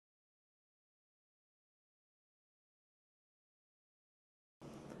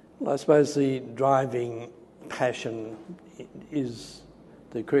Well, I suppose the driving passion is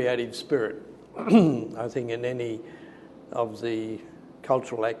the creative spirit. I think in any of the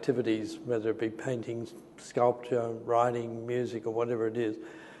cultural activities, whether it be painting, sculpture, writing, music, or whatever it is,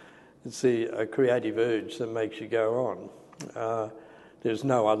 it's a creative urge that makes you go on. There's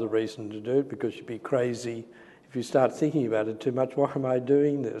no other reason to do it, because you'd be crazy if you start thinking about it too much. Why am I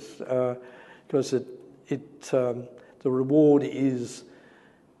doing this? Because the reward is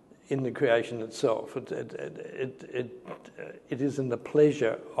in the creation itself. It is in the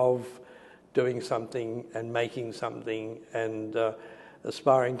pleasure of doing something and making something and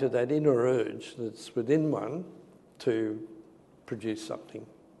aspiring to that inner urge that's within one to produce something.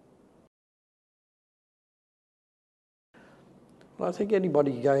 Well, I think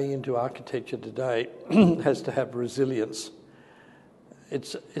anybody going into architecture today has to have resilience.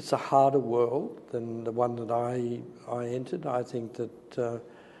 It's a harder world than the one that I entered. I think that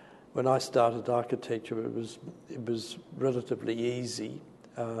when I started architecture, it was relatively easy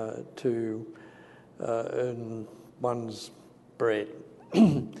to earn one's bread.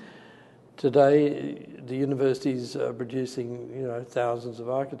 Today, the universities are producing, thousands of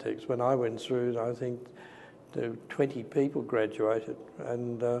architects. When I went through, I think 20 people graduated,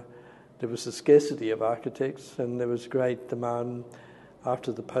 and there was a scarcity of architects, and there was great demand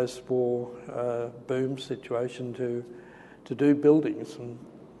after the post-war boom situation to do buildings. And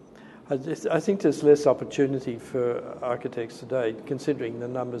I think there's less opportunity for architects today, considering the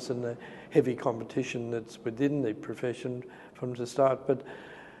numbers and the heavy competition that's within the profession from the start. But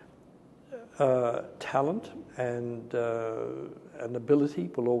talent and ability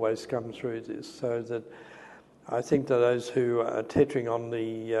will always come through this, so that I think that those who are teetering on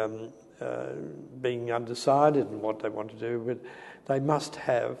the being undecided in what they want to do, but they must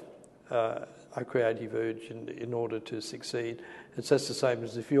have a creative urge in order to succeed. It's just the same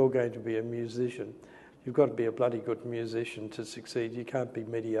as if you're going to be a musician. You've got to be a bloody good musician to succeed. You can't be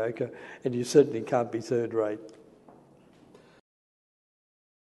mediocre, and you certainly can't be third rate.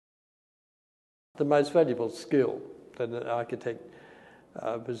 The most valuable skill that an architect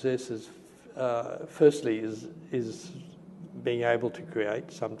possesses, firstly, is being able to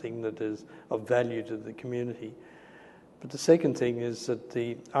create something that is of value to the community. But the second thing is that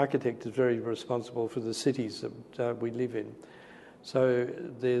the architect is very responsible for the cities that we live in. So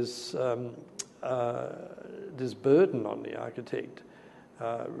there's burden on the architect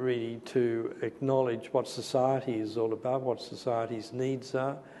really to acknowledge what society is all about, what society's needs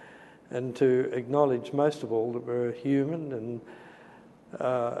are, and to acknowledge most of all that we're human and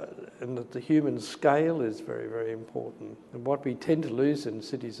that the human scale is very, very important. And what we tend to lose in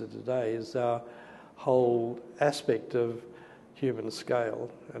cities of today is our whole aspect of human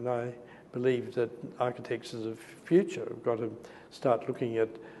scale. And I believe that architects of the future have got to start looking at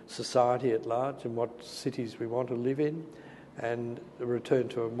society at large and what cities we want to live in, and return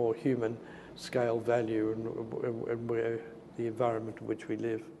to a more human scale value and where the environment in which we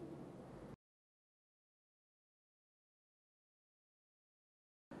live.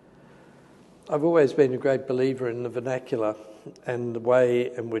 I've always been a great believer in the vernacular and the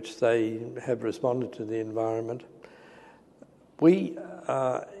way in which they have responded to the environment. We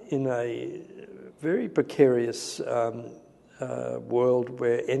are in a very precarious world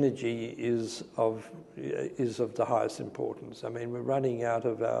where energy is of the highest importance. I mean, we're running out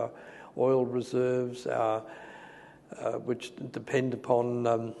of our oil reserves, which depend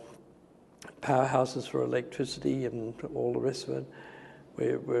upon powerhouses for electricity and all the rest of it.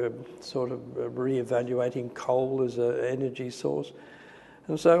 We're sort of re-evaluating coal as an energy source.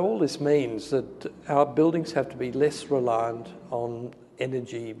 And so all this means that our buildings have to be less reliant on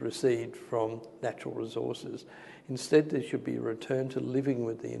energy received from natural resources. Instead, there should be a return to living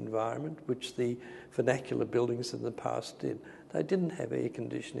with the environment, which the vernacular buildings in the past did. They didn't have air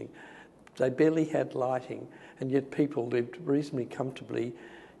conditioning. They barely had lighting, and yet people lived reasonably comfortably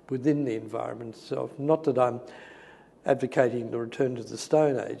within the environment itself. Not that I'm advocating the return to the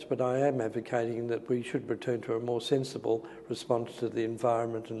Stone Age, but I am advocating that we should return to a more sensible response to the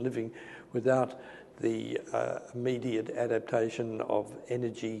environment and living without the immediate adaptation of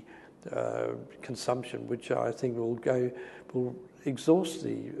energy consumption, which I think will exhaust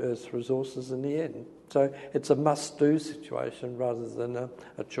the Earth's resources in the end. So it's a must-do situation rather than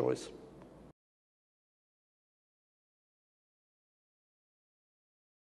a choice.